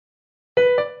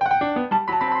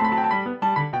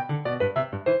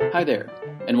Hi there,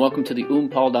 and welcome to the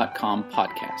oompaul.com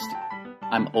podcast.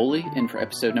 I'm Oli, and for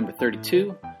episode number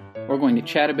 32, we're going to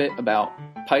chat a bit about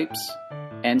pipes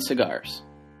and cigars.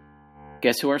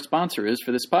 Guess who our sponsor is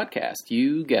for this podcast?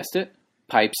 You guessed it,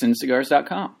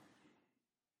 pipesandcigars.com.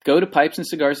 Go to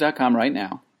pipesandcigars.com right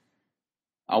now.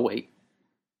 I'll wait.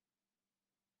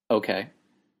 Okay.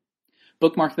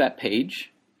 Bookmark that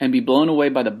page and be blown away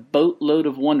by the boatload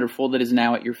of wonderful that is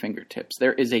now at your fingertips.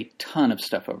 There is a ton of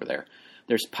stuff over there.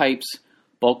 There's pipes,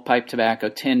 bulk pipe tobacco,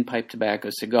 tin pipe tobacco,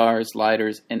 cigars,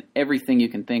 lighters, and everything you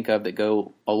can think of that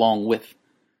go along with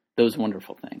those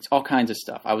wonderful things. All kinds of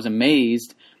stuff. I was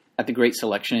amazed at the great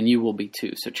selection, and you will be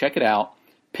too. So check it out.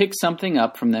 Pick something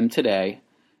up from them today,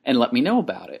 and let me know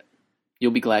about it.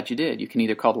 You'll be glad you did. You can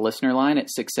either call the listener line at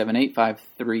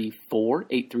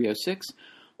 678-534-8306,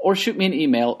 or shoot me an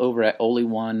email over at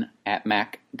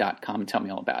oli1@mac.com and tell me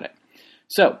all about it.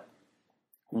 So,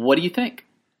 what do you think?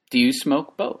 Do you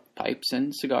smoke both pipes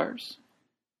and cigars?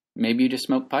 Maybe you just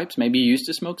smoke pipes. Maybe you used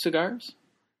to smoke cigars.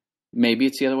 Maybe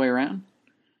it's the other way around.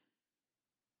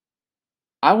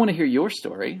 I want to hear your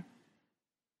story,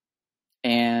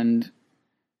 and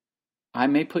I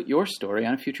may put your story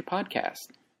on a future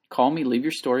podcast. Call me, leave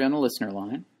your story on the listener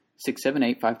line,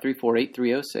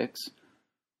 678-534-8306,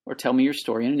 or tell me your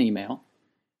story in an email,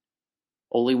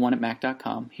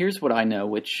 oli1@mac.com. Here's what I know,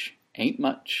 which ain't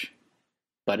much,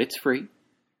 but it's free.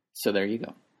 So there you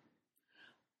go.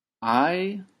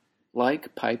 I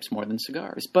like pipes more than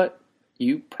cigars, but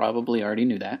you probably already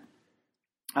knew that.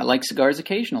 I like cigars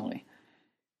occasionally,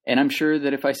 and I'm sure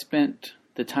that if I spent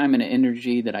the time and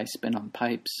energy that I spend on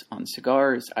pipes on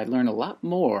cigars, I'd learn a lot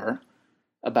more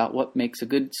about what makes a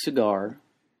good cigar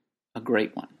a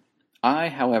great one. I,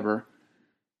 however,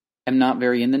 am not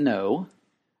very in the know,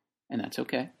 and that's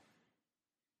okay.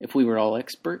 If we were all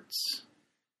experts,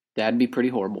 that'd be pretty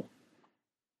horrible.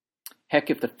 Heck,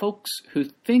 if the folks who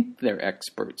think they're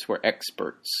experts were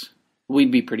experts, we'd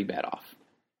be pretty bad off.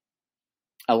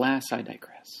 Alas, I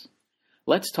digress.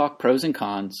 Let's talk pros and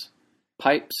cons,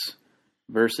 pipes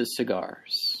versus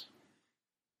cigars.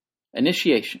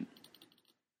 Initiation.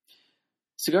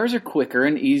 Cigars are quicker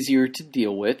and easier to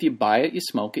deal with. You buy it, you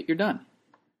smoke it, you're done.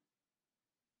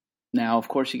 Now, of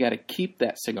course, you got to keep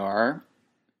that cigar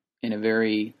in a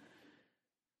very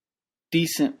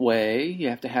decent way. You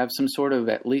have to have some sort of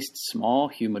at least small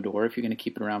humidor if you're going to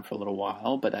keep it around for a little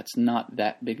while, but that's not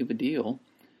that big of a deal.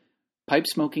 Pipe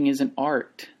smoking is an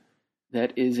art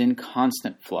that is in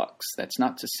constant flux. That's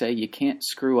not to say you can't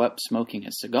screw up smoking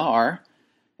a cigar,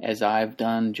 as I've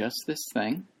done just this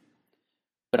thing,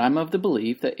 but I'm of the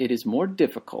belief that it is more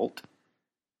difficult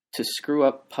to screw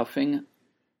up puffing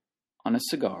on a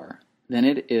cigar than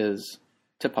it is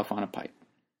to puff on a pipe.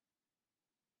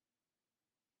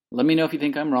 Let me know if you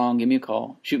think I'm wrong. Give me a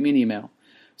call. Shoot me an email.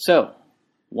 So,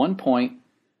 1 point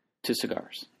to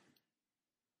cigars.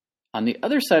 On the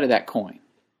other side of that coin,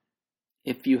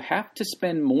 if you have to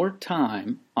spend more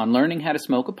time on learning how to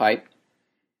smoke a pipe,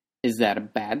 is that a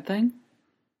bad thing?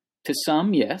 To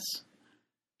some, yes.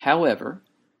 However,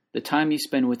 the time you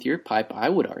spend with your pipe, I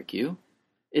would argue,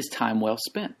 is time well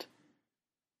spent.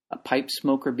 A pipe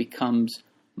smoker becomes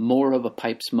more of a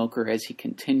pipe smoker as he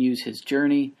continues his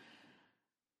journey.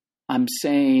 I'm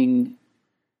saying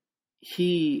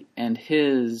he and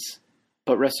his,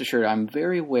 but rest assured, I'm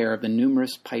very aware of the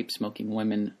numerous pipe smoking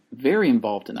women very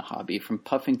involved in the hobby, from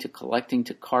puffing to collecting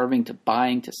to carving to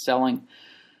buying to selling.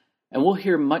 And we'll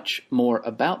hear much more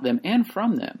about them and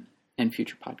from them in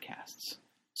future podcasts.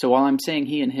 So while I'm saying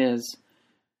he and his,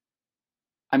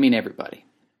 I mean everybody.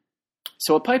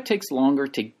 So a pipe takes longer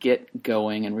to get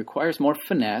going and requires more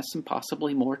finesse and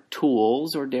possibly more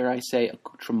tools, or dare I say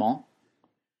accoutrement.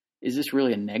 Is this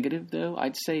really a negative, though?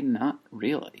 I'd say not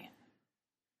really.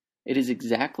 It is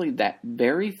exactly that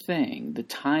very thing, the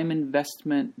time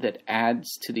investment, that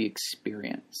adds to the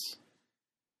experience.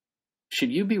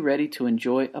 Should you be ready to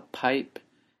enjoy a pipe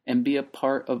and be a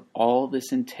part of all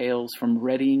this entails, from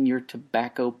readying your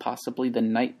tobacco possibly the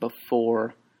night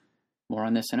before, more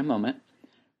on this in a moment,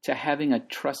 to having a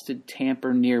trusted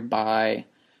tamper nearby,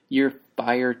 your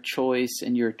fire choice,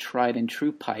 and your tried and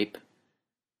true pipe?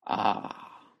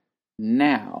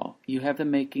 Now you have the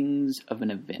makings of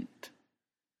an event.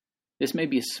 This may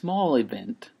be a small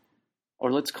event,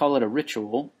 or let's call it a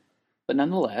ritual, but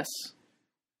nonetheless,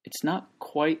 it's not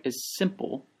quite as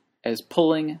simple as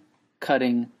pulling,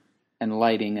 cutting, and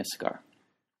lighting a cigar.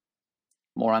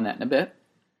 More on that in a bit.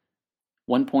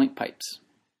 1 point pipes.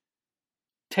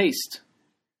 Taste.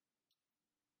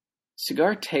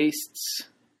 Cigar tastes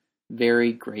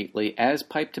vary greatly, as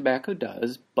pipe tobacco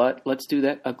does, but let's do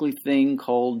that ugly thing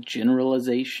called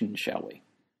generalization, shall we?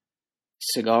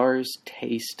 Cigars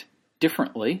taste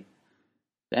differently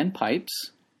than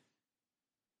pipes.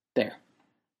 There.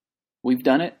 We've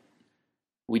done it.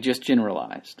 We just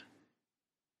generalized.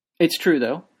 It's true,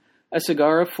 though. A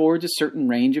cigar affords a certain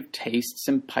range of tastes,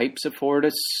 and pipes afford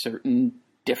a certain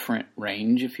different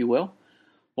range, if you will.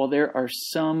 While there are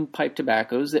some pipe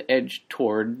tobaccos that edge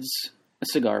towards a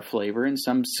cigar flavor, and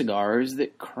some cigars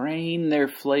that crane their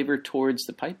flavor towards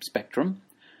the pipe spectrum,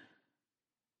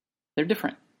 they're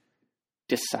different.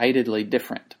 Decidedly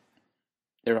different.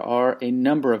 There are a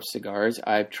number of cigars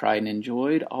I've tried and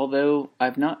enjoyed, although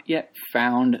I've not yet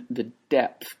found the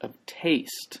depth of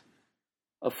taste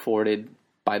afforded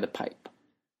by the pipe.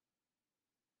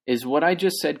 Is what I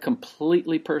just said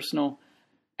completely personal?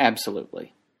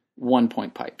 Absolutely. 1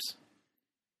 point pipes.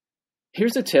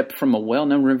 Here's a tip from a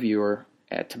well-known reviewer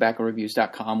at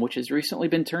tobaccoreviews.com, which has recently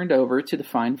been turned over to the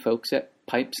fine folks at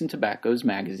Pipes and Tobaccos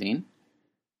magazine.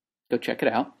 Go check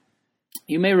it out.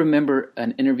 You may remember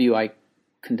an interview I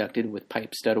conducted with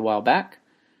Pipe Stud a while back.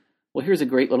 Well, here's a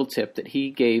great little tip that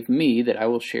he gave me that I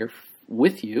will share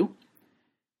with you.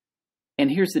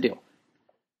 And here's the deal.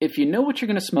 If you know what you're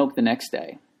going to smoke the next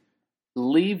day,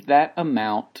 leave that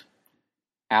amount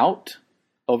out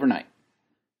overnight.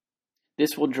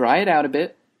 This will dry it out a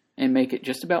bit and make it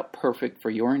just about perfect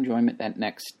for your enjoyment that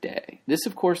next day. This,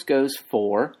 of course, goes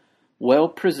for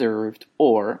well-preserved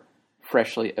or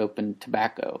freshly opened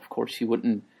tobacco. Of course, you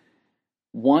wouldn't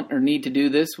want or need to do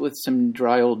this with some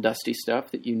dry old dusty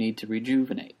stuff that you need to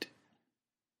rejuvenate.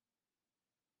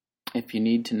 If you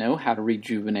need to know how to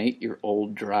rejuvenate your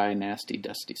old, dry, nasty,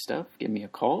 dusty stuff, give me a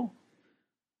call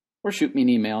or shoot me an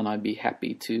email and I'd be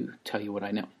happy to tell you what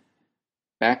I know.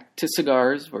 Back to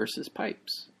cigars versus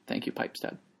pipes. Thank you, Pipe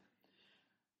Stud.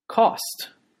 Cost.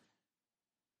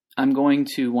 I'm going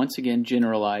to once again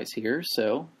generalize here,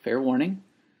 so fair warning.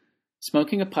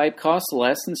 Smoking a pipe costs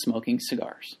less than smoking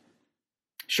cigars.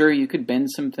 Sure, you could bend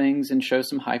some things and show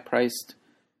some high-priced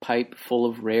pipe full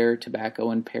of rare tobacco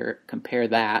and compare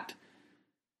that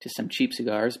to some cheap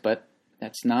cigars, but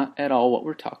that's not at all what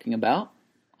we're talking about.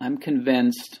 I'm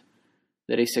convinced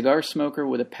that a cigar smoker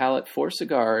with a palate for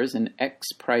cigars in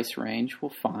X price range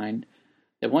will find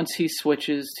that once he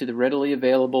switches to the readily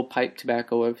available pipe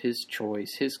tobacco of his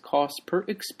choice, his cost per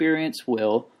experience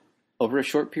will, over a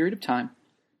short period of time,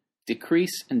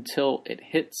 decrease until it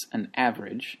hits an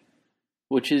average,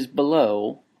 which is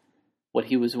below what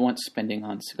he was once spending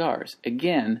on cigars.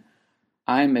 Again,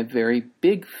 I'm a very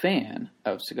big fan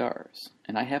of cigars,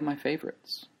 and I have my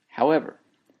favorites. However,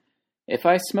 if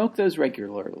I smoke those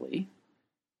regularly,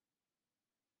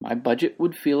 my budget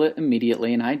would feel it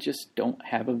immediately, and I just don't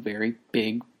have a very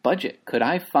big budget. Could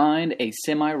I find a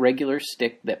semi-regular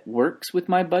stick that works with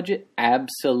my budget?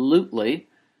 Absolutely.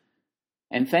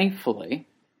 And thankfully,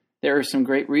 there are some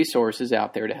great resources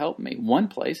out there to help me. One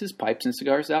place is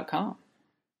pipesandcigars.com.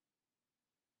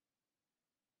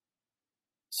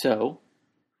 So,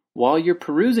 while you're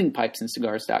perusing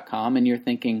pipesandcigars.com and you're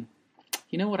thinking,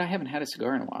 you know what, I haven't had a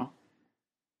cigar in a while.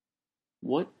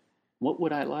 What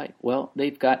would I like? Well,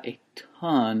 they've got a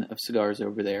ton of cigars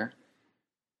over there,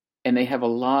 and they have a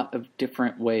lot of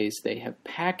different ways they have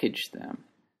packaged them,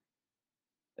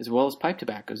 as well as pipe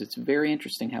tobaccos. It's very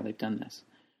interesting how they've done this,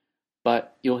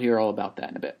 but you'll hear all about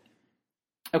that in a bit.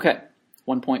 Okay,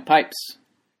 1 point pipes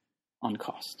on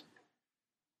cost.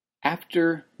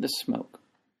 After the smoke.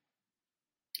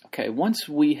 Okay, once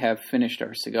we have finished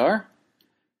our cigar,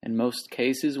 in most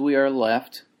cases we are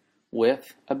left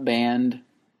with a band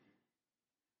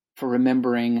for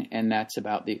remembering, and that's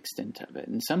about the extent of it.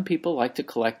 And some people like to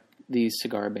collect these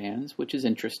cigar bands, which is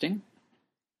interesting.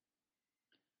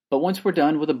 But once we're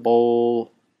done with a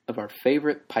bowl of our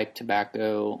favorite pipe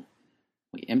tobacco,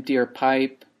 we empty our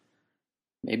pipe,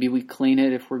 maybe we clean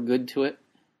it if we're good to it.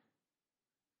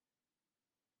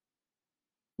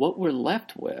 What we're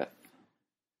left with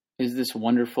is this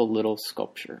wonderful little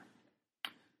sculpture.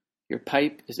 Your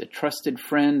pipe is a trusted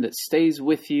friend that stays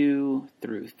with you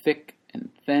through thick and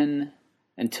thin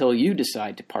until you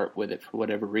decide to part with it for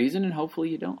whatever reason, and hopefully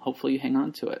you don't. Hopefully you hang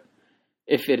on to it.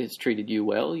 If it has treated you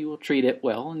well, you will treat it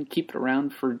well and keep it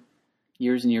around for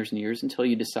years and years and years until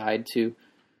you decide to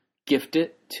gift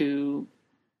it to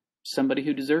somebody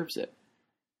who deserves it.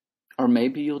 Or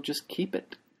maybe you'll just keep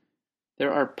it.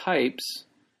 There are pipes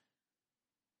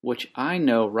which I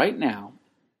know right now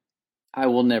I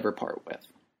will never part with.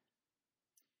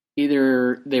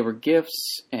 Either they were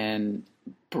gifts and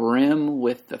brim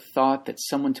with the thought that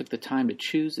someone took the time to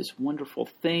choose this wonderful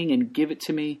thing and give it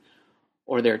to me,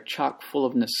 or they're chock full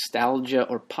of nostalgia,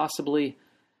 or possibly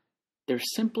they're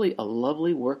simply a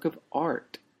lovely work of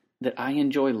art that I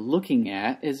enjoy looking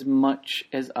at as much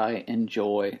as I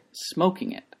enjoy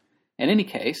smoking it. In any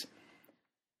case,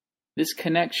 This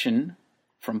connection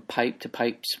from pipe to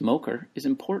pipe smoker is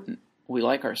important. We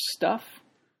like our stuff.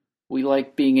 We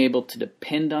like being able to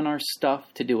depend on our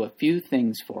stuff to do a few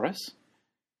things for us.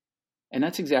 And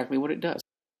that's exactly what it does.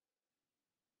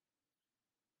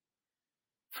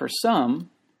 For some,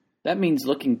 that means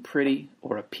looking pretty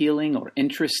or appealing or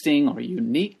interesting or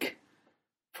unique.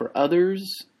 For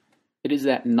others, it is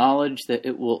that knowledge that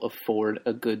it will afford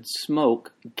a good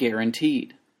smoke,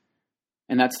 guaranteed.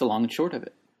 And that's the long and short of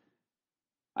it.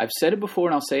 I've said it before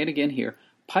and I'll say it again here.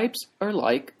 Pipes are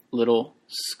like little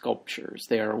sculptures.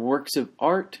 They are works of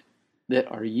art that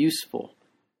are useful.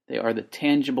 They are the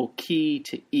tangible key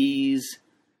to ease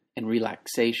and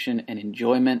relaxation and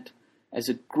enjoyment. As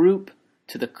a group,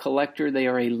 to the collector, they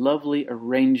are a lovely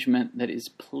arrangement that is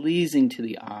pleasing to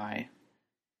the eye,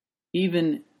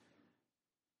 even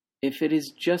if it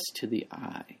is just to the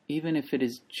eye, even if it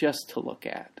is just to look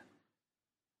at.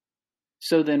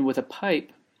 So then, with a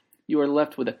pipe, you are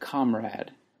left with a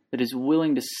comrade that is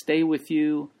willing to stay with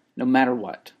you no matter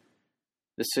what.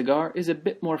 The cigar is a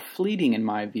bit more fleeting in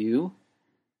my view,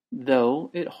 though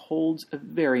it holds a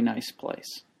very nice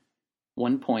place.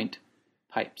 1 point,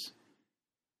 pipes.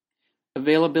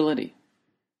 Availability.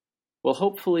 Well,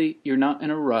 hopefully you're not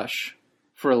in a rush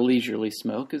for a leisurely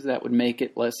smoke, as that would make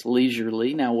it less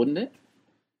leisurely now, wouldn't it?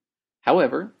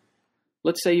 However,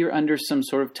 let's say you're under some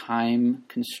sort of time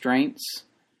constraints,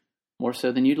 more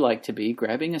so than you'd like to be.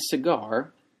 Grabbing a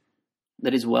cigar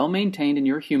that is well maintained in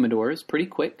your humidor is pretty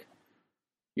quick.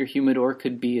 Your humidor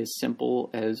could be as simple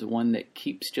as one that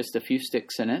keeps just a few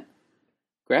sticks in it.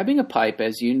 Grabbing a pipe,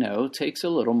 as you know, takes a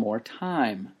little more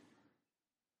time.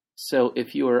 So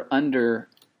if you are under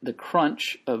the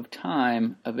crunch of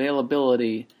time,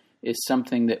 availability is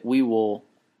something that we will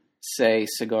say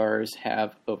cigars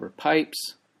have over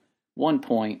pipes. 1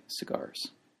 point,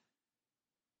 cigars.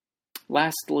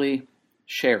 Lastly,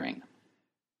 sharing.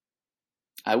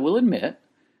 I will admit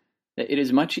that it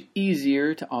is much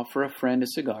easier to offer a friend a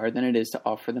cigar than it is to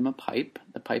offer them a pipe.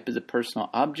 The pipe is a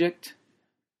personal object.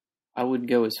 I would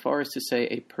go as far as to say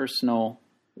a personal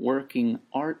working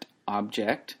art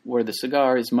object, where the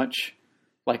cigar is much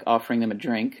like offering them a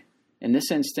drink. In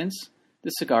this instance,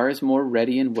 the cigar is more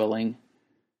ready and willing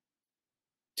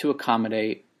to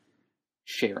accommodate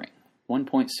sharing. 1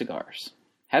 point, cigars.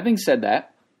 Having said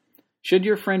that, should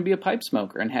your friend be a pipe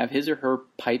smoker and have his or her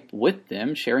pipe with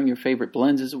them, sharing your favorite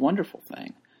blends is a wonderful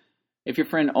thing. If your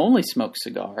friend only smokes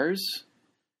cigars,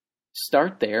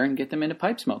 start there and get them into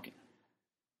pipe smoking.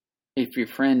 If your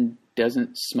friend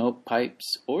doesn't smoke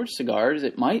pipes or cigars,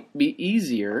 it might be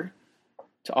easier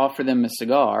to offer them a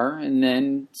cigar and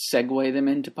then segue them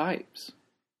into pipes.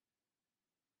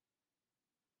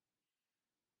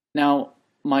 Now,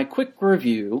 my quick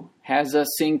review has us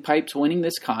seeing pipes winning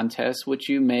this contest, which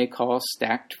you may call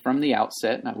stacked from the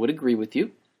outset, and I would agree with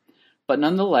you. But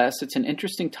nonetheless, it's an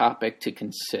interesting topic to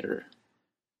consider.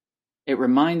 It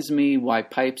reminds me why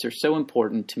pipes are so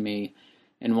important to me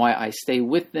and why I stay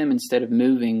with them instead of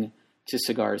moving to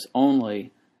cigars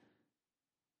only.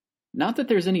 Not that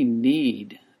there's any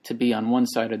need to be on one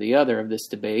side or the other of this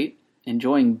debate.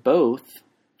 Enjoying both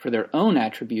for their own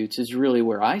attributes is really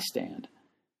where I stand.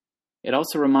 It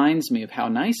also reminds me of how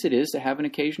nice it is to have an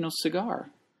occasional cigar,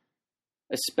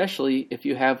 especially if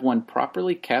you have one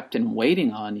properly kept and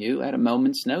waiting on you at a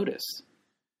moment's notice,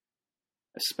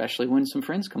 especially when some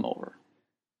friends come over.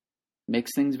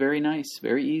 Makes things very nice,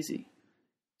 very easy.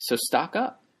 So stock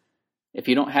up. If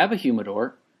you don't have a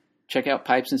humidor, check out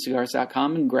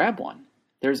pipesandcigars.com and grab one.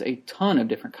 There's a ton of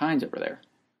different kinds over there.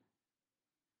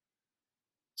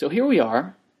 So here we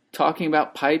are, talking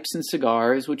about pipes and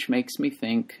cigars, which makes me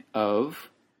think of,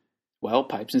 well,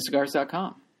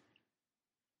 pipesandcigars.com.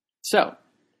 So,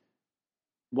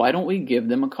 why don't we give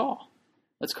them a call?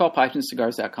 Let's call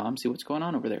pipesandcigars.com, see what's going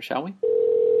on over there, shall we?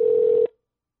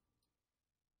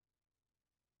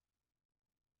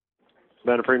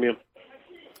 Better Premium.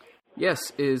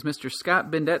 Yes, is Mr.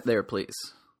 Scott Bendett there, please?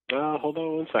 Hold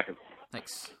on 1 second.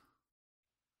 Thanks.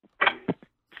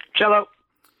 Cello.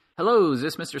 Hello, is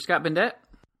this Mr. Scott Bendett?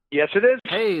 Yes, it is.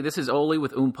 Hey, this is Oli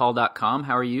with Oompal.com.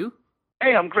 How are you?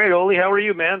 Hey, I'm great, Oli. How are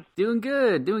you, man? Doing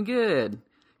good, doing good.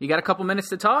 You got a couple minutes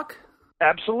to talk?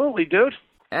 Absolutely, dude.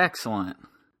 Excellent.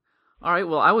 All right,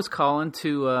 well, I was calling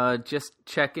to just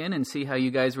check in and see how you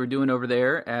guys were doing over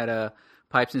there at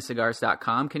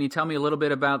pipesandcigars.com. Can you tell me a little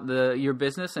bit about your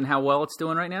business and how well it's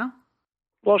doing right now?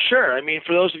 Well, sure. I mean,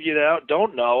 for those of you that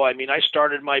don't know, I mean, I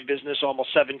started my business almost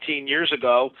 17 years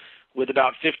ago with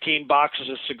about 15 boxes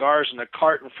of cigars in a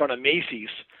cart in front of Macy's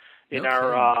in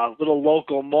our little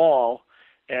local mall.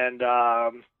 And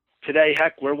today,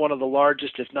 heck, we're one of the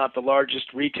largest, if not the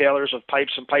largest, retailers of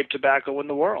pipes and pipe tobacco in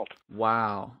the world.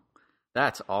 Wow.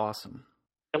 That's awesome.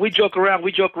 And we joke around.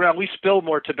 We spill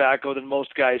more tobacco than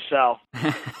most guys sell.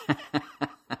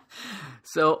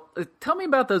 So tell me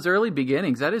about those early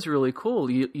beginnings. That is really cool.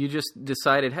 You just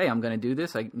decided, hey, I'm going to do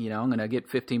this. I'm going to get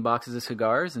 15 boxes of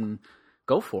cigars and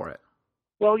go for it.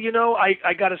 Well,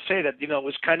 I got to say that, it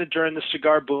was kind of during the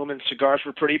cigar boom, and cigars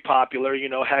were pretty popular.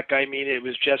 Heck, I mean, it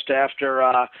was just after,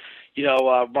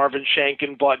 Marvin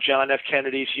Shanken bought John F.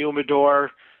 Kennedy's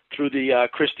Humidor through the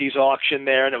Christie's auction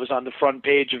there, and it was on the front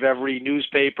page of every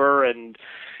newspaper and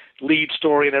lead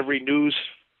story in every news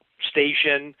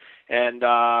station. And,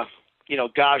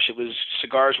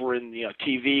 cigars were in,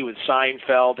 TV with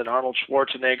Seinfeld and Arnold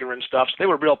Schwarzenegger and stuff. So they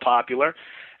were real popular.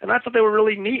 And I thought they were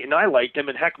really neat, and I liked them.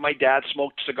 And heck, my dad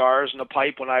smoked cigars and a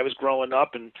pipe when I was growing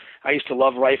up, and I used to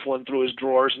love rifling through his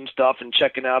drawers and stuff and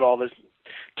checking out all the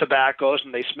tobaccos,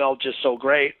 and they smelled just so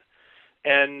great.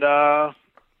 And,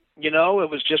 it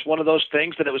was just one of those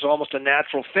things that it was almost a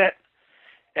natural fit.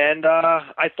 And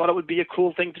I thought it would be a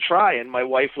cool thing to try, and my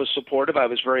wife was supportive. I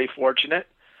was very fortunate.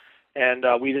 And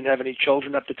we didn't have any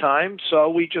children at the time, so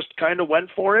we just kind of went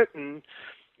for it, and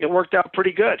it worked out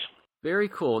pretty good. Very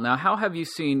cool. Now, how have you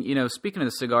seen, speaking of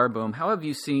the cigar boom, how have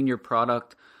you seen your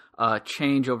product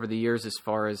change over the years as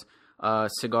far as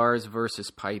cigars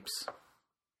versus pipes?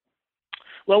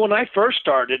 Well, when I first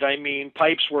started,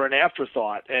 pipes were an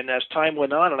afterthought. And as time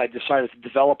went on and I decided to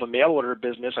develop a mail order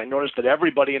business, I noticed that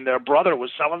everybody and their brother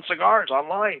was selling cigars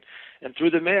online and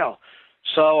through the mail.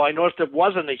 So I noticed there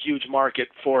wasn't a huge market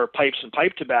for pipes and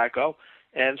pipe tobacco.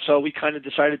 And so we kind of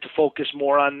decided to focus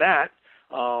more on that.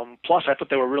 Plus, I thought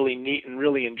they were really neat and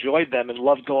really enjoyed them and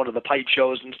loved going to the pipe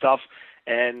shows and stuff.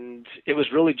 And it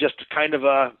was really just kind of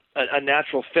a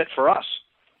natural fit for us.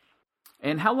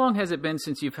 And how long has it been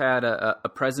since you've had a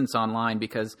presence online?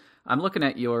 Because I'm looking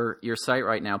at your site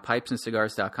right now,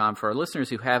 pipesandcigars.com. For our listeners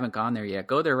who haven't gone there yet,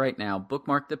 go there right now,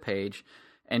 bookmark the page,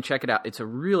 and check it out. It's a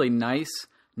really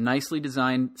nicely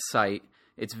designed site.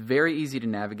 It's very easy to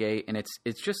navigate, and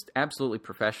it's just absolutely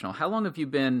professional. How long have you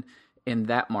been in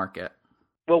that market?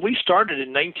 Well, we started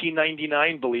in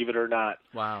 1999, believe it or not.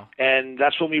 Wow. And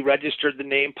that's when we registered the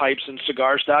name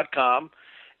pipesandcigars.com.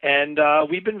 And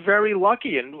we've been very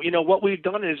lucky. And, what we've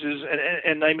done is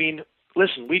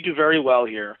listen, we do very well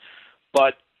here.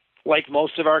 But like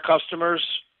most of our customers,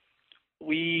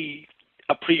 we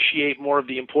appreciate more of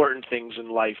the important things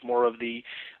in life, more of the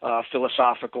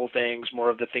philosophical things, more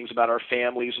of the things about our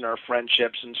families and our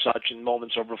friendships and such, and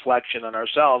moments of reflection on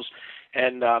ourselves.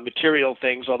 And material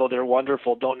things, although they're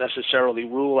wonderful, don't necessarily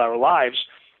rule our lives.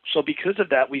 So because of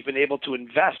that, we've been able to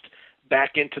invest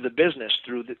back into the business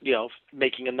through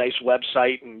making a nice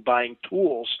website and buying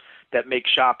tools that make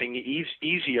shopping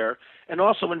easier, and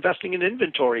also investing in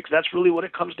inventory, because that's really what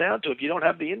it comes down to. If you don't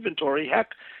have the inventory,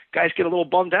 heck, guys get a little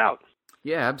bummed out.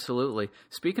 Yeah, absolutely.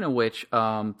 Speaking of which,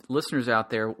 listeners out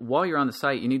there, while you're on the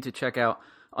site, you need to check out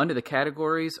under the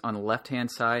categories on the left-hand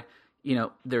side.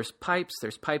 There's pipes,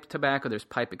 there's pipe tobacco, there's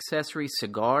pipe accessories,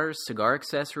 cigars, cigar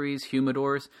accessories,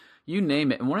 humidors, you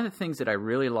name it. And one of the things that I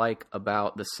really like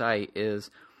about the site is,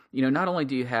 not only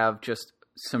do you have just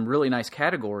some really nice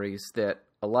categories that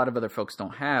a lot of other folks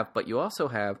don't have, but you also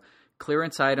have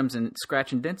clearance items and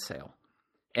scratch and dent sale.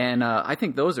 And I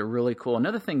think those are really cool.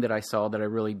 Another thing that I saw that I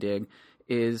really dig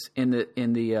is in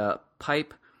the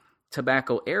pipe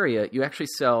tobacco area, you actually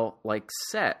sell like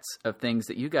sets of things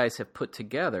that you guys have put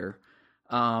together.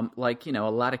 Like, a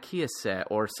Latakia set,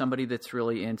 or somebody that's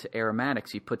really into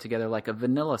aromatics, you put together like a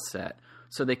vanilla set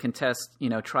so they can test,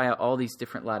 try out all these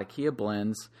different Latakia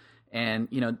blends. And,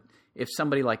 if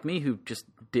somebody like me who just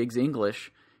digs English,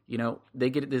 they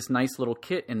get this nice little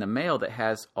kit in the mail that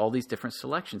has all these different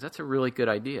selections. That's a really good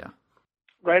idea.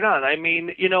 Right on.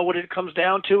 What it comes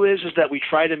down to is that we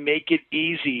try to make it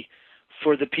easy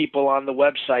for the people on the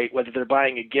website, whether they're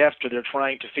buying a gift or they're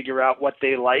trying to figure out what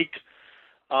they like,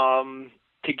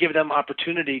 to give them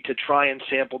opportunity to try and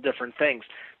sample different things.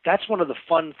 That's one of the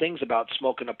fun things about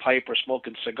smoking a pipe or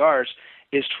smoking cigars,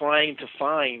 is trying to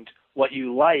find what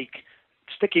you like,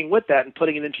 sticking with that and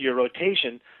putting it into your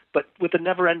rotation, but with a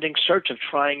never-ending search of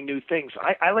trying new things.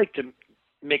 I like to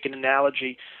make an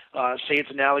analogy, say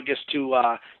it's analogous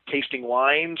to tasting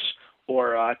wines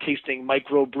or tasting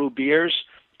microbrew beers.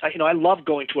 I love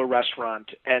going to a restaurant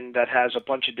and that has a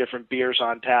bunch of different beers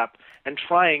on tap and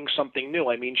trying something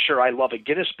new. Sure, I love a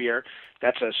Guinness beer.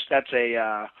 That's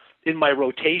in my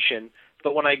rotation.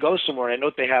 But when I go somewhere, I know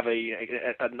they have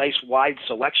a nice wide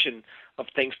selection of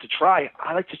things to try.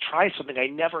 I like to try something I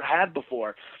never had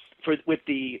before, with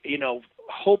the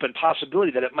hope and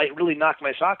possibility that it might really knock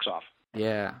my socks off.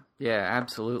 Yeah,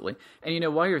 absolutely. And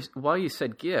while you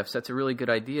said gifts, that's a really good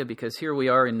idea because here we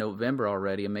are in November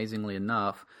already. Amazingly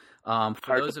enough, for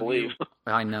Hard those to of believe. you,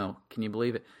 I know. Can you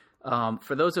believe it?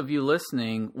 For those of you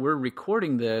listening, we're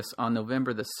recording this on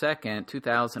November the 2nd,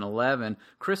 2011.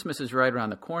 Christmas is right around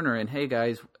the corner, and hey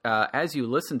guys, as you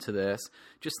listen to this,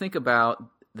 just think about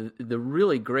the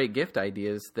really great gift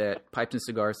ideas that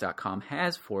pipesandcigars.com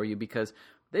has for you because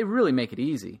they really make it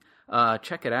easy.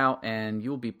 Check it out, and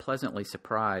you'll be pleasantly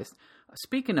surprised.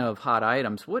 Speaking of hot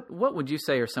items, what would you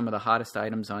say are some of the hottest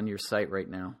items on your site right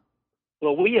now?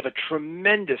 Well, we have a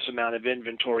tremendous amount of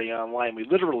inventory online. We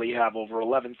literally have over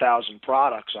 11,000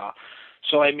 products.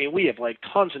 So, I mean, we have like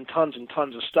tons and tons and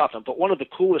tons of stuff. But one of the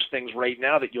coolest things right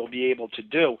now that you'll be able to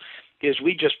do is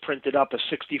we just printed up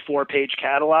a 64-page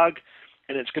catalog,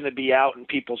 and it's going to be out in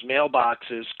people's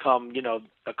mailboxes come,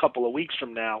 a couple of weeks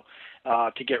from now.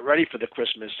 To get ready for the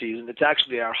Christmas season. It's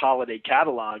actually our holiday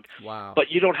catalog. Wow.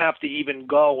 But you don't have to even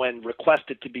go and request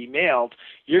it to be mailed.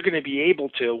 You're going to be able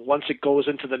to, once it goes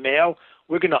into the mail,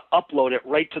 we're going to upload it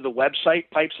right to the website,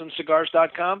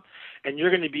 pipesandcigars.com, and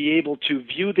you're going to be able to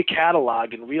view the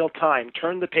catalog in real time,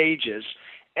 turn the pages,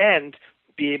 and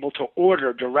be able to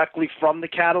order directly from the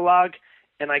catalog.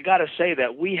 And I got to say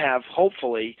that we have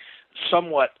hopefully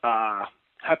somewhat, how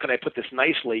can I put this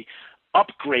nicely,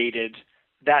 upgraded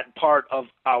that part of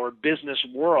our business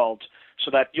world so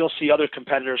that you'll see other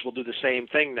competitors will do the same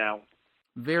thing now.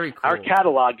 Very cool. Our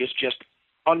catalog is just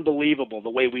unbelievable the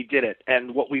way we did it.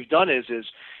 And what we've done is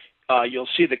you'll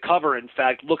see the cover, in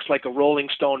fact, looks like a Rolling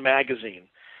Stone magazine.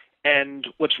 And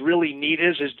what's really neat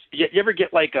is you ever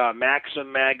get like a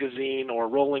Maxim magazine or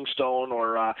Rolling Stone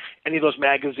or any of those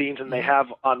magazines, and they have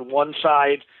on one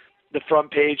side the front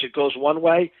page, it goes one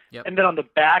way, Yep. and then on the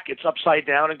back it's upside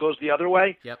down and goes the other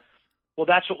way? Yep. Well,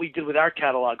 that's what we did with our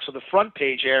catalog. So the front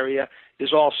page area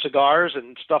is all cigars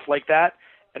and stuff like that.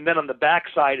 And then on the back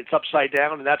side, it's upside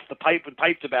down, and that's the pipe and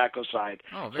pipe tobacco side.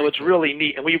 Oh, very so it's cool. really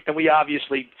neat. And we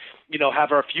obviously,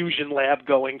 have our fusion lab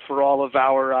going for all of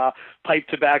our pipe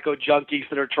tobacco junkies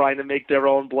that are trying to make their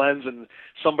own blends. And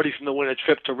somebody's going to win a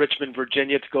trip to Richmond,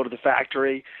 Virginia to go to the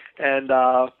factory. And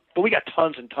but we got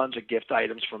tons and tons of gift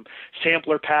items from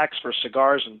sampler packs for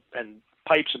cigars and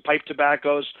pipes and pipe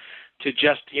tobaccos to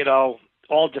just,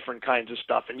 all different kinds of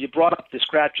stuff. And you brought up the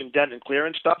scratch and dent and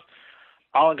clearance stuff.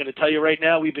 All I'm going to tell you right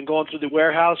now, we've been going through the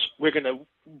warehouse. We're going to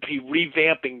be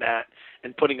revamping that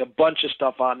and putting a bunch of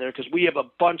stuff on there because we have a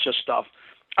bunch of stuff.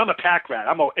 I'm a pack rat.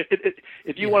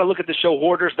 If you want to look at the show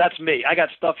Hoarders, that's me. I got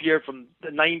stuff here from the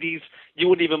 90s. You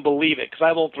wouldn't even believe it because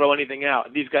I won't throw anything out.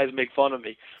 And these guys make fun of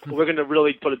me. But we're going to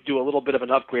really do a little bit of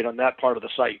an upgrade on that part of the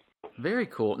site. Very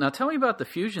cool. Now tell me about the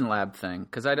Fusion Lab thing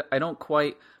because I don't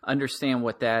quite understand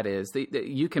what that is.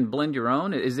 You can blend your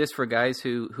own? Is this for guys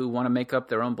who want to make up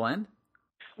their own blend?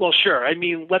 Well, sure. I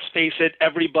mean, let's face it,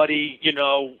 everybody,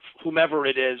 whomever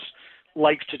it is,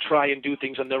 likes to try and do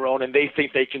things on their own, and they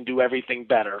think they can do everything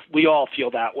better. We all feel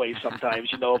that way sometimes,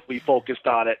 if we focused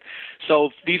on it. So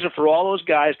these are for all those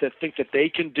guys that think that they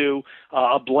can do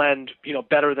a blend,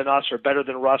 better than us or better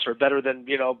than Russ or better than,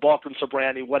 Balkan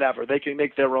Sobrani, whatever. They can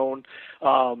make their own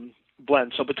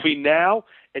blend. So between now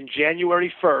and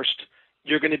January 1st,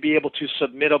 you're going to be able to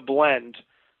submit a blend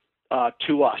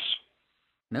to us.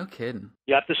 No kidding.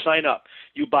 You have to sign up.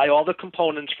 You buy all the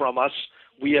components from us.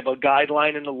 We have a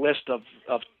guideline and a list of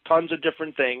tons of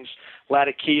different things,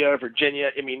 Latakia, Virginia,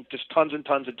 just tons and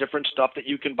tons of different stuff that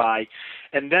you can buy.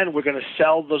 And then we're going to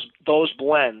sell those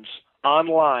blends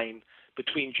online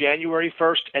between January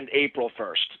 1st and April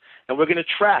 1st. And we're going to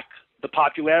track the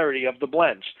popularity of the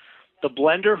blends. The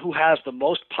blender who has the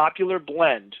most popular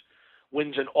blend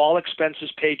wins an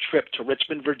all-expenses-paid trip to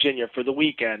Richmond, Virginia for the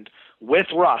weekend with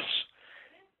Russ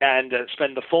and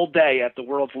spend the full day at the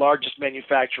world's largest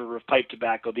manufacturer of pipe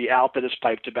tobacco, the Altadis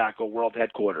Pipe Tobacco World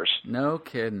Headquarters. No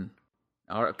kidding.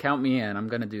 All right, count me in. I'm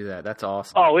going to do that. That's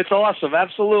awesome. Oh, it's awesome.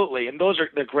 Absolutely. And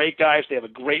they're great guys. They have a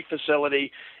great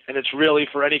facility, and it's really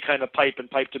for any kind of pipe and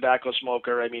pipe tobacco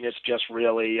smoker. It's just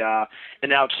really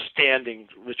an outstanding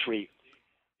retreat.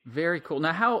 Very cool.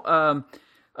 Now, how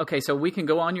okay, so we can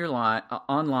go on your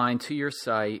online to your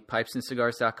site,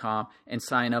 pipesandcigars.com, and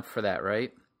sign up for that,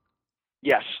 right?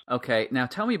 Yes. Okay. Now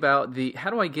tell me about how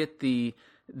do I get the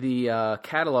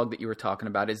catalog that you were talking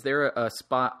about? Is there a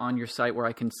spot on your site where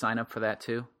I can sign up for that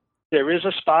too? There is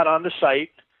a spot on the site,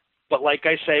 but like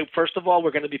I say, first of all, we're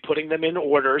going to be putting them in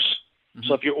orders. Mm-hmm.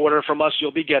 So if you order from us,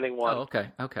 you'll be getting one. Oh, okay.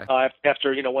 Okay.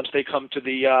 After once they come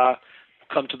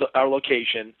to our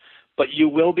location, but you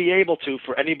will be able to,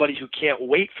 for anybody who can't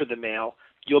wait for the mail,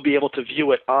 you'll be able to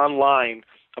view it online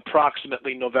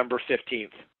approximately November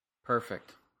 15th.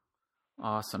 Perfect.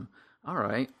 Awesome. All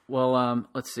right. Well,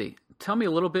 let's see. Tell me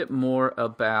a little bit more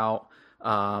about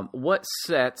what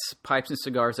sets Pipes and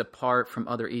Cigars apart from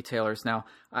other e-tailers. Now,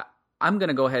 I'm going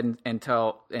to go ahead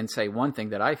and say one thing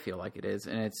that I feel like it is,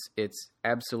 and it's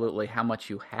absolutely how much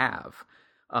you have.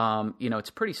 It's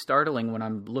pretty startling when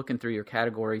I'm looking through your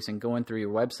categories and going through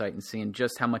your website and seeing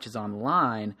just how much is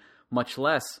online, much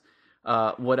less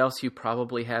what else you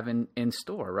probably have in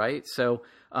store, right? So,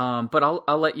 but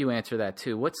I'll let you answer that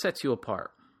too. What sets you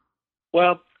apart?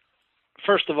 Well,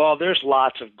 first of all, there's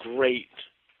lots of great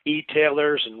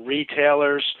e-tailers and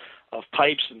retailers of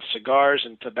pipes and cigars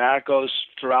and tobaccos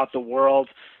throughout the world,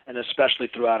 and especially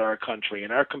throughout our country.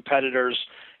 And our competitors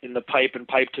in the pipe and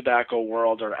pipe tobacco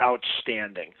world are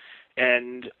outstanding.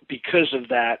 And because of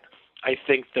that, I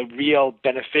think the real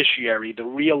beneficiary, the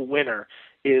real winner,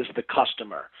 is the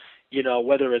customer.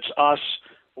 Whether it's us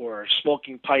or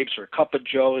Smoking Pipes or Cup of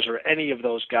Joe's or any of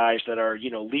those guys that are,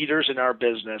 leaders in our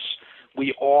business,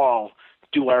 we all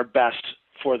do our best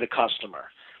for the customer.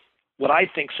 What I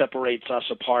think separates us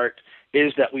apart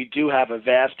is that we do have a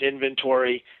vast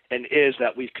inventory, and is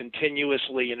that we've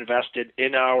continuously invested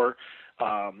in our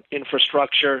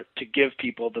infrastructure to give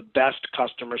people the best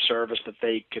customer service that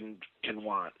they can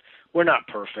want. We're not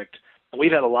perfect.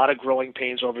 We've had a lot of growing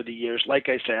pains over the years. Like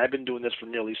I say, I've been doing this for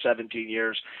nearly 17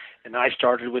 years, and I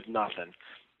started with nothing.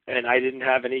 And I didn't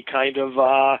have any kind of,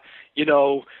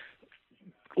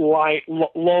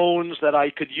 loans that I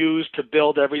could use to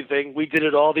build everything. We did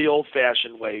it all the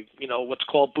old-fashioned way, what's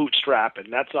called bootstrapping.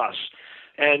 That's us.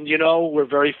 And, we're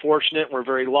very fortunate. We're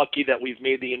very lucky that we've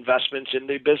made the investments in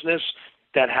the business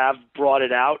that have brought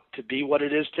it out to be what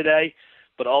it is today.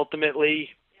 But ultimately,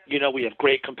 we have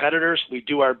great competitors. We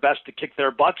do our best to kick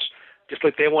their butts, just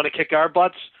like they want to kick our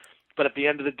butts. But at the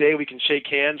end of the day, we can shake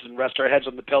hands and rest our heads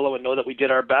on the pillow and know that we did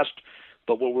our best.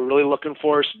 But what we're really looking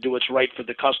for is to do what's right for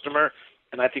the customer.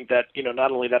 And I think that,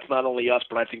 not only us,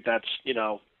 but I think that's,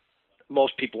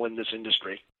 most people in this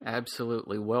industry.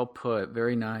 Absolutely. Well put.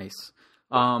 Very nice.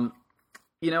 I've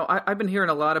been hearing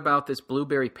a lot about this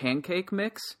blueberry pancake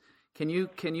mix. Can you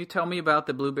tell me about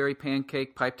the blueberry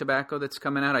pancake pipe tobacco that's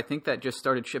coming out? I think that just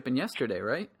started shipping yesterday,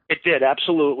 right? It did,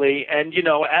 absolutely. And,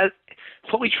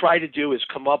 what we try to do is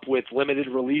come up with limited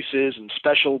releases and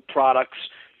special products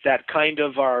that kind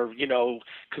of are,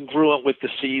 congruent with the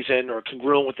season or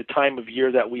congruent with the time of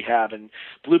year that we have. And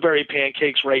blueberry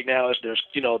pancakes right now is there's,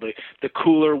 the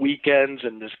cooler weekends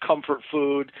and this comfort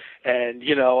food. And,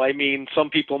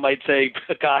 some people might say,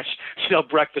 gosh,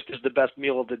 breakfast is the best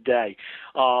meal of the day.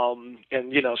 And,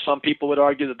 some people would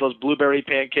argue that those blueberry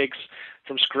pancakes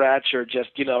from scratch are just,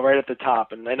 right at the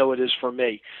top. And I know it is for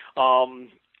me.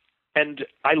 And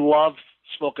I love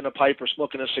smoking a pipe or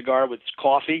smoking a cigar with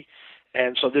coffee.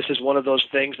 And so this is one of those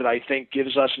things that I think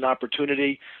gives us an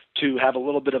opportunity to have a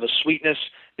little bit of a sweetness.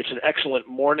 It's an excellent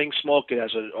morning smoke. It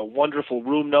has a wonderful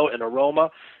room note and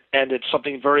aroma. And it's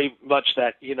something very much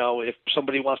that, if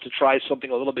somebody wants to try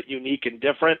something a little bit unique and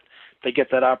different, they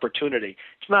get that opportunity.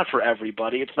 It's not for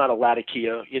everybody. It's not a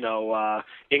Latakia,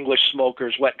 English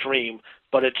smoker's wet dream,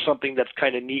 but it's something that's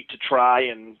kind of neat to try.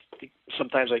 And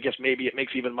sometimes I guess maybe it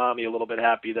makes even mommy a little bit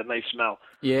happy, that nice smell.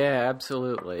 Yeah,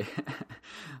 absolutely.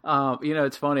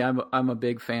 It's funny. I'm a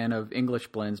big fan of English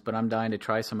blends, but I'm dying to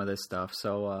try some of this stuff.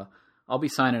 So I'll be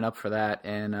signing up for that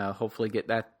and hopefully get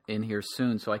that in here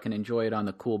soon so I can enjoy it on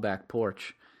the cool back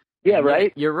porch. Yeah,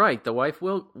 right? You're right. The wife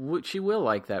will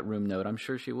like that room note. I'm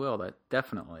sure she will. That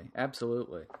definitely.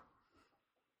 Absolutely.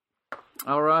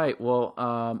 All right.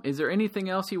 Well, is there anything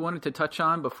else you wanted to touch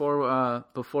on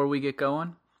before we get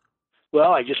going?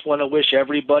 Well, I just want to wish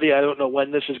everybody, I don't know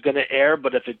when this is going to air,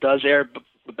 but if it does air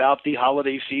about the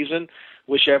holiday season,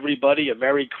 wish everybody a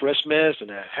Merry Christmas and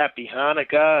a Happy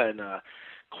Hanukkah and a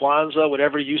Kwanzaa,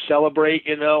 whatever you celebrate.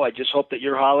 I just hope that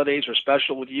your holidays are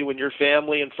special with you and your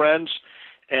family and friends.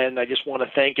 And I just want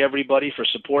to thank everybody for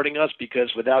supporting us,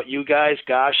 because without you guys,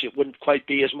 gosh, it wouldn't quite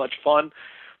be as much fun.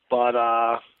 But,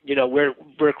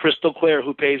 we're crystal clear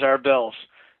who pays our bills,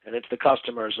 and it's the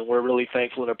customers. And we're really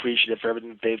thankful and appreciative for everything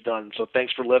that they've done. So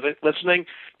thanks for listening.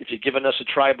 If you've given us a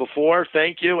try before,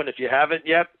 thank you. And if you haven't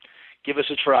yet, give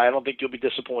us a try. I don't think you'll be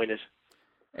disappointed.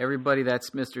 Everybody,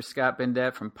 that's Mr. Scott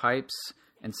Bendett from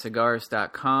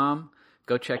PipesandCigars.com.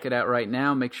 Go check it out right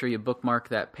now. Make sure you bookmark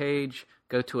that page.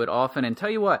 Go to it often. And tell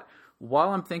you what, while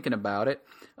I'm thinking about it,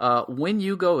 when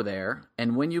you go there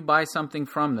and when you buy something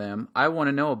from them, I want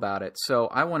to know about it. So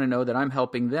I want to know that I'm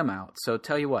helping them out. So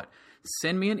tell you what,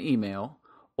 send me an email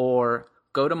or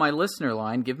go to my listener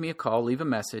line, give me a call, leave a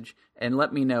message, and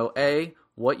let me know, A,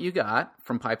 what you got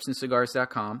from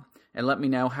PipesandCigars.com, and let me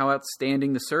know how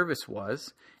outstanding the service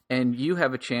was. And you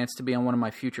have a chance to be on one of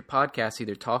my future podcasts,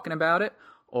 either talking about it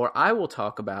or I will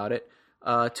talk about it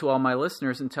to all my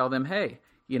listeners and tell them, hey,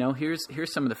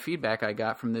 here's some of the feedback I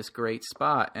got from this great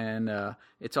spot, and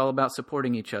it's all about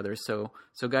supporting each other. So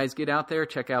guys, get out there,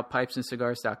 check out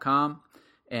pipesandcigars.com,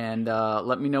 and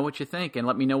let me know what you think, and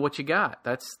let me know what you got.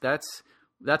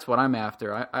 That's what I'm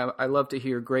after. I love to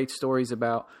hear great stories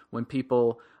about when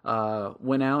people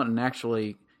went out and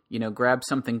actually grabbed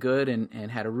something good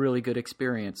and had a really good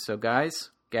experience. So guys,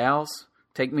 gals,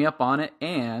 take me up on it,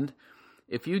 and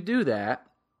if you do that,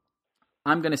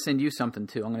 I'm going to send you something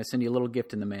too. I'm going to send you a little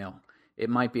gift in the mail. It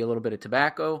might be a little bit of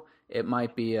tobacco. It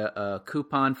might be a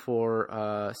coupon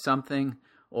for something,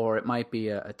 or it might be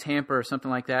a tamper or something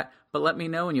like that. But let me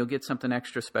know, and you'll get something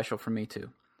extra special from me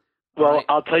too. Well, right?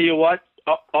 I'll tell you what,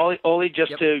 Oli,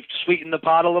 just Yep. to sweeten the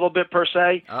pot a little bit per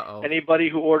se, Uh-oh. anybody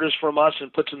who orders from us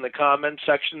and puts in the comment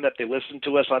section that they listen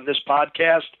to us on this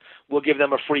podcast, we'll give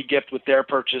them a free gift with their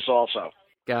purchase also.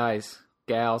 Guys,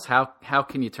 gals, how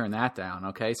can you turn that down?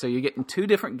 Okay, so you're getting 2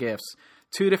 different gifts,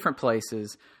 2 different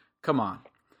places. Come on,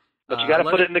 But you got to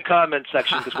put it in the comment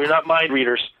section because we're not mind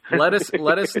readers. let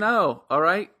us know. All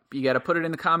right, you got to put it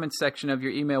in the comment section of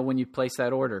your email when you place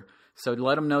that order. So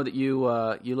let them know that you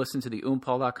listen to the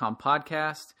oompal.com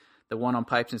podcast, the one on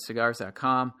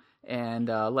pipesandcigars.com, and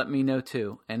let me know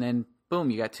too. And then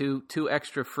boom, you got two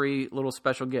extra free little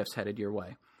special gifts headed your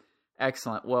way.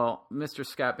 Excellent. Well, Mr.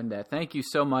 Scott Bendet, thank you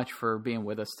so much for being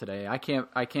with us today. I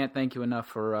can't thank you enough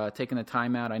for taking the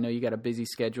time out. I know you got a busy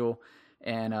schedule,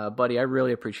 and buddy, I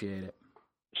really appreciate it.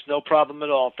 It's no problem at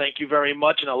all. Thank you very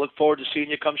much, and I look forward to seeing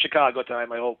you come Chicago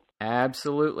time, I hope.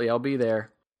 Absolutely. I'll be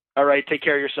there. All right. Take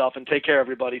care of yourself, and take care,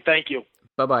 everybody. Thank you.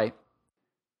 Bye-bye.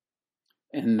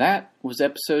 And that was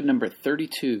episode number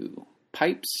 32,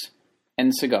 Pipes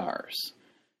and Cigars.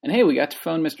 And hey, we got to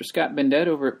phone Mr. Scott Bendet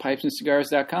over at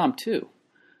pipesandcigars.com too.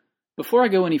 Before I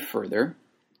go any further,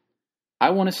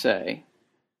 I want to say,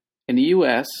 in the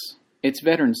U.S., it's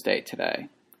Veterans Day today.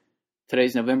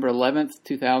 Today's November 11th,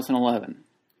 2011.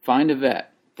 Find a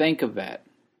vet. Thank a vet.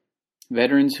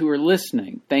 Veterans who are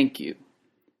listening, thank you.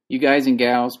 You guys and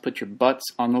gals put your butts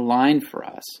on the line for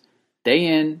us, day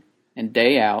in and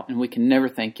day out, and we can never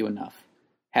thank you enough.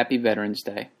 Happy Veterans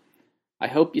Day. I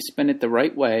hope you spend it the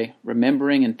right way,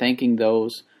 remembering and thanking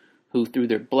those who, through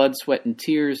their blood, sweat, and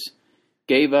tears,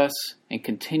 gave us and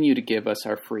continue to give us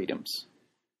our freedoms.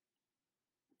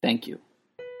 Thank you.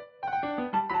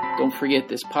 Don't forget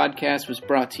this podcast was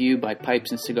brought to you by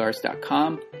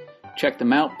pipesandcigars.com. Check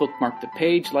them out, bookmark the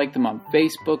page, like them on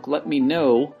Facebook. Let me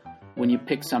know when you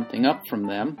pick something up from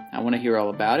them. I want to hear all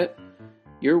about it.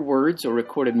 Your words or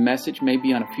recorded message may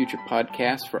be on a future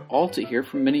podcast for all to hear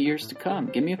for many years to come.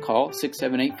 Give me a call,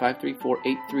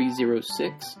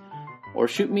 678-534-8306, or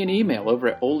shoot me an email over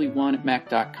at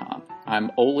oli1@mac.com.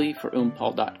 I'm Oli for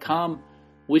oompal.com,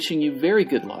 wishing you very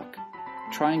good luck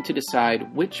trying to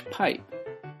decide which pipe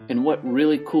and what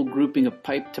really cool grouping of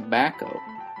pipe tobacco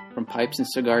from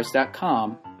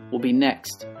pipesandcigars.com will be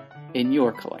next in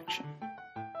your collection.